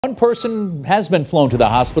One person has been flown to the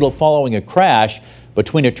hospital following a crash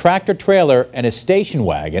between a tractor trailer and a station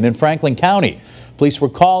wagon in Franklin County. Police were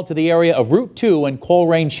called to the area of Route 2 and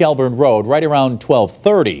Coleraine Shelburne Road right around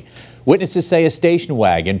 12:30. Witnesses say a station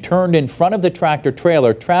wagon turned in front of the tractor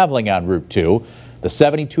trailer traveling on Route 2. The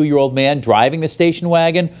 72-year-old man driving the station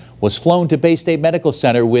wagon was flown to Bay State Medical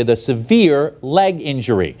Center with a severe leg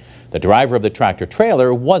injury. The driver of the tractor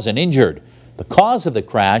trailer wasn't injured. The cause of the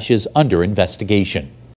crash is under investigation.